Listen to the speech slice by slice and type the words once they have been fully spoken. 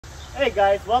Hey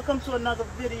guys, welcome to another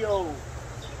video.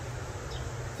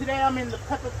 Today I'm in the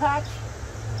pepper patch,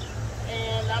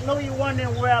 and I know you're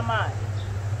wondering where am I.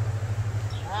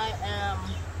 I am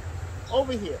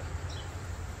over here.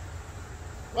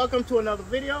 Welcome to another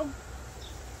video,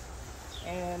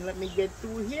 and let me get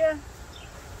through here.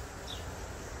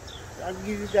 I'll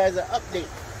give you guys an update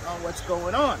on what's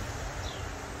going on.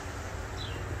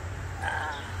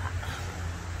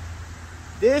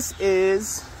 This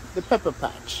is the pepper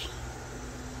patch.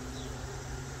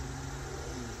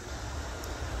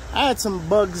 I had some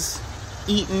bugs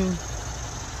eating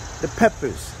the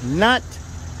peppers, not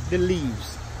the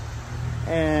leaves.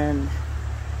 And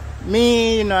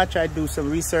me, I tried to do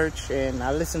some research and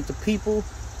I listened to people.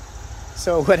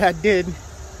 So what I did,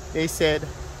 they said,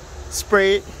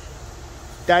 spray it,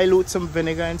 dilute some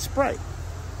vinegar and spray.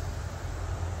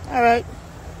 All right,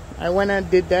 I went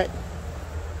and did that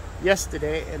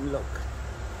yesterday, and look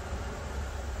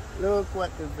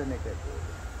what the vinegar did.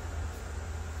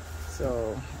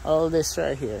 So all this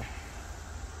right here,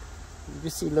 you can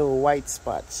see little white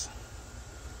spots.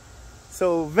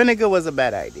 So vinegar was a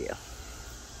bad idea.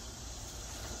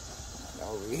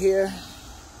 Over here,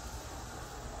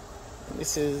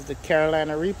 this is the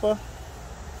Carolina Reaper.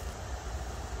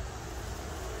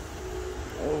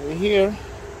 Over here,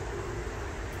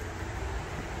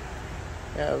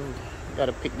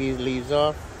 gotta pick these leaves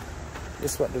off.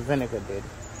 This is what the vinegar did.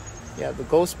 You have the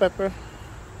ghost pepper.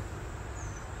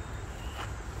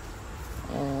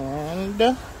 And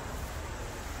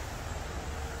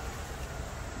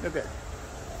look at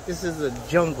this is a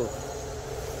jungle.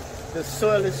 The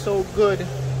soil is so good.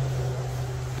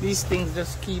 These things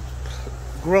just keep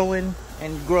growing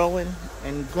and growing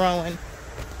and growing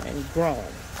and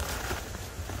growing.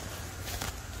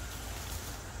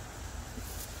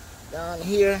 Down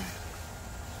here,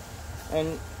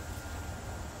 and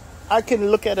I can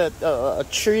look at a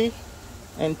tree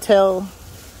and tell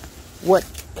what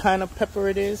kind of pepper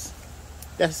it is.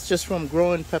 That's just from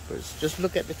growing peppers. Just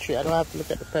look at the tree. I don't have to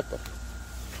look at the pepper.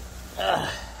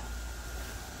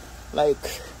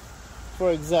 Like,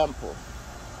 for example,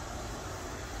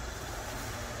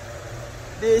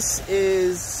 this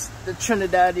is the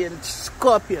Trinidadian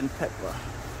scorpion pepper.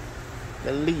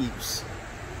 The leaves.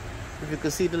 If you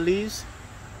can see the leaves.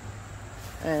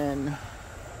 And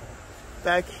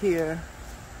back here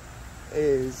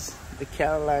is the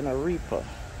Carolina Reaper.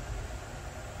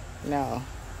 Now,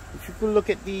 if you could look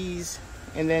at these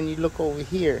and then you look over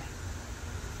here,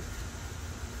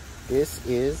 this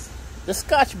is the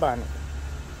Scotch bonnet.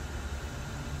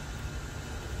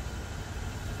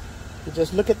 You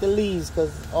just look at the leaves,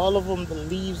 because all of them, the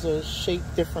leaves are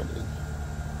shaped differently.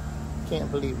 Can't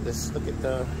believe this. Look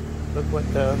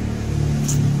what the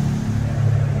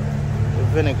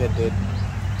vinegar did.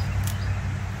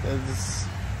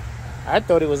 I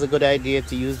thought it was a good idea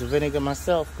to use the vinegar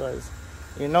myself, because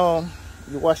you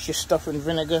wash your stuff in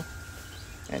vinegar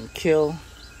and kill,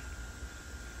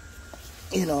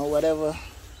 whatever.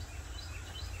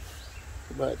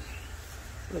 But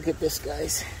look at this,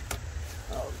 guys.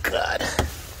 Oh God,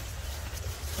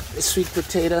 this sweet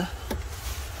potato,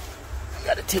 I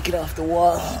gotta take it off the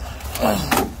wall.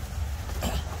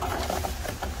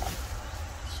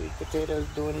 Sweet potato is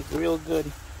doing real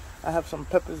good. I have some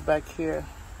peppers back here,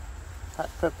 hot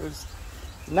peppers.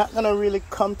 Not gonna really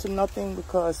come to nothing,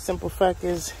 because simple fact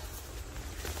is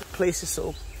the place is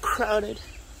so crowded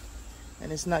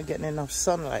and it's not getting enough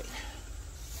sunlight.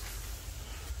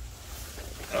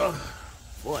 Oh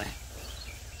boy,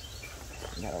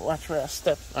 I gotta watch where I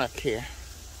step back here.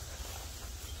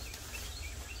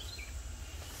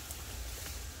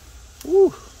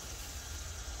 Woo!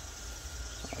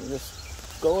 I'm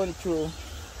just going through.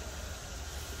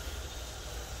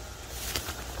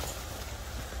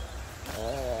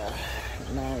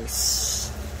 Nice.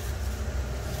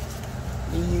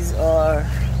 These are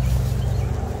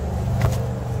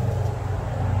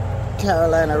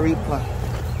Carolina Reaper.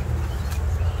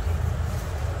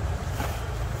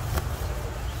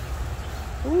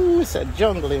 Ooh, it's a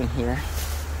jungle in here.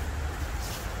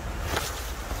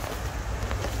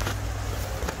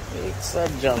 It's a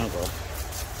jungle.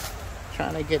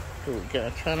 Trying to get through,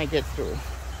 girl. Trying to get through.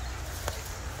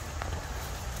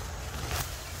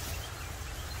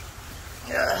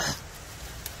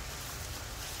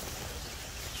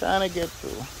 Trying to get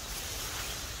through.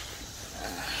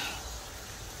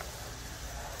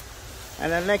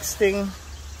 And the next thing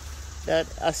that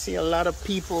I see a lot of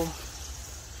people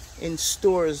in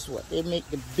stores, what they make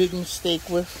the big mistake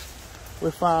with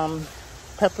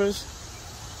peppers,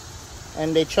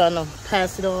 and they trying to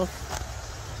pass it off.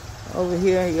 Over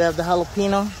here you have the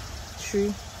jalapeno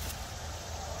tree.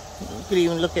 You could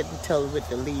even look at and tell with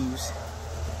the leaves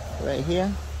right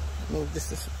here. Move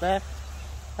this back.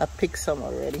 I picked some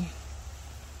already.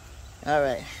 All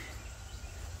right.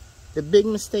 The big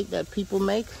mistake that people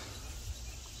make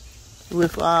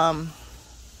with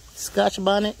Scotch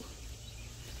bonnet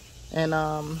and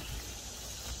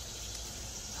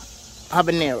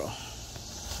habanero.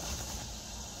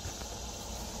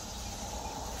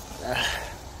 Let's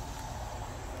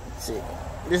see.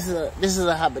 This is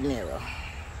a habanero.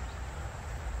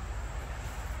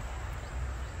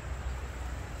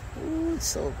 Ooh,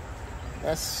 so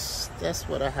that's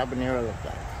what a habanero looks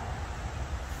like.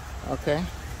 Okay.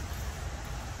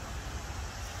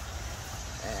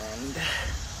 And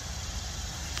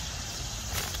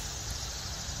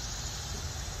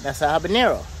that's a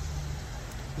habanero.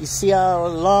 You see how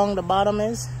long the bottom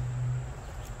is?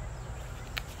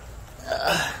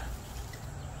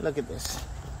 Look at this.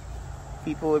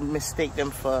 People would mistake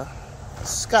them for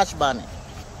Scotch bonnet.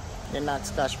 They're not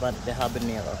Scotch bonnet, they're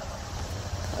habanero.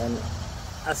 And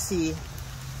I see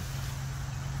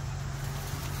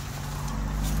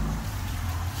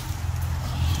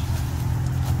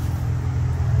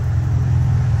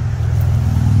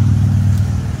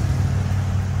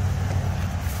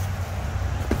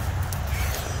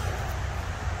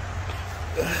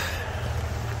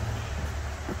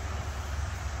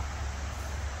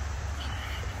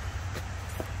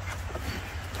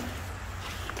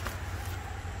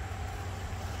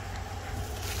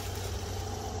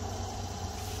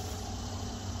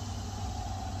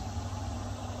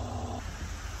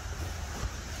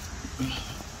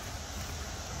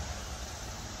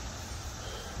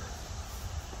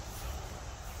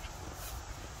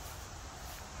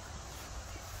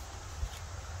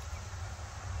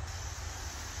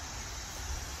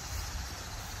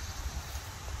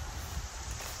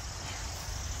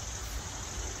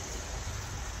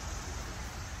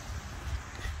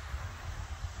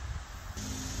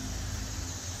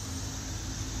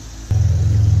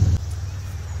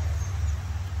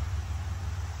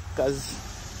because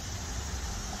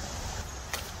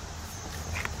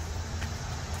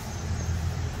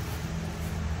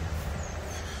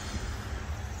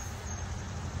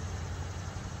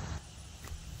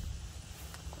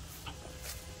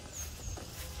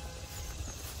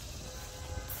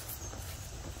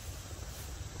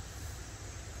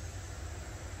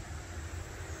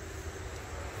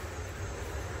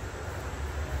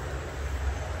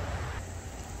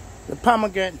the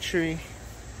pomegranate tree,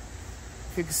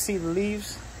 if you can see the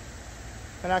leaves,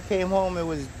 when I came home it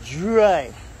was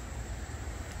dry,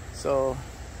 so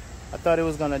I thought it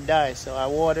was gonna die, so I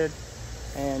watered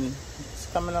and it's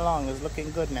coming along. It's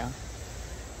looking good now.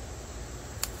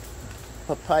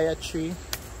 Papaya tree,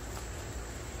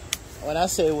 when I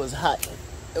say it was hot,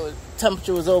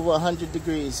 temperature was over 100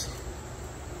 degrees,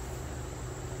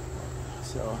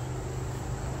 so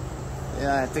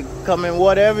yeah, I have to come and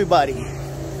water everybody.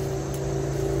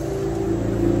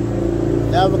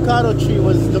 The avocado tree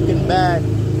was looking bad.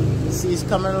 See, it's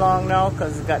coming along now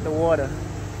because it got the water.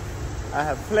 I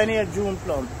have plenty of June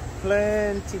plum.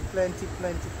 Plenty of June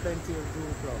plum.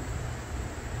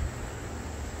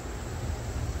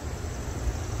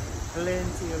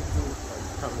 Plenty of June plum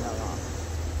coming along.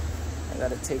 I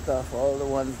gotta take off all the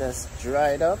ones that's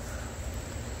dried up.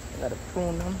 I gotta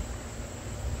prune them.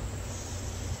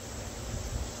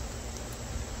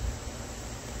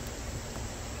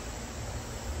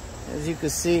 As you can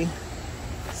see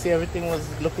everything was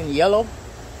looking yellow,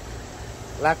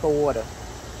 lack of water.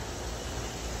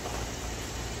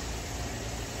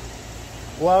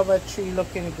 Guava tree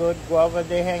looking good. Guava,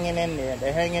 they're hanging in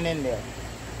there.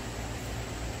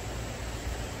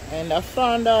 And I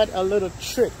found out a little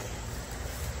trick.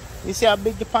 You see how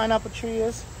big the pineapple tree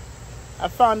is? I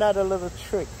found out a little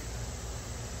trick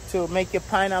to make your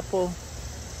pineapple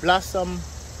blossom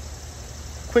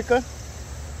quicker.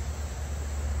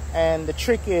 And the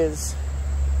trick is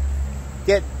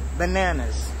get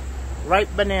bananas, ripe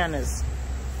bananas.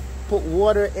 Put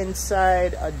water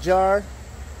inside a jar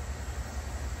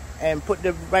and put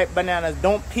the ripe bananas.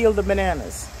 Don't peel the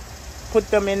bananas.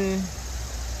 Put them in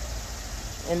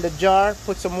the jar,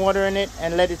 put some water in it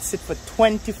and let it sit for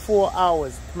 24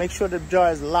 hours. Make sure the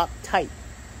jar is locked tight.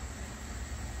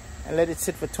 And let it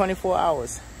sit for 24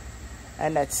 hours.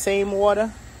 And that same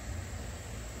water,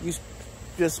 you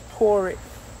just pour it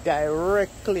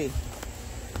directly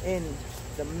in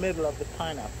the middle of the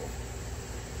pineapple.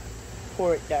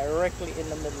 Pour it directly in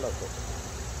the middle of it.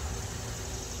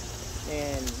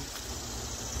 And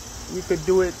you could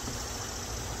do it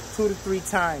 2 to 3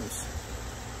 times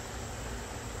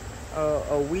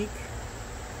a week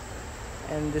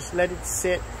and just let it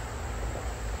sit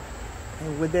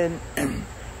And within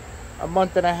a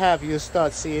month and a half, you'll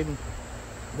start seeing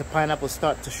the pineapple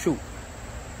start to shoot.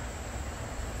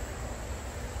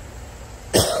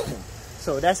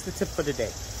 So that's the tip for the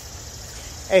day.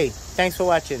 Hey, thanks for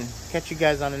watching. Catch you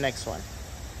guys on the next one.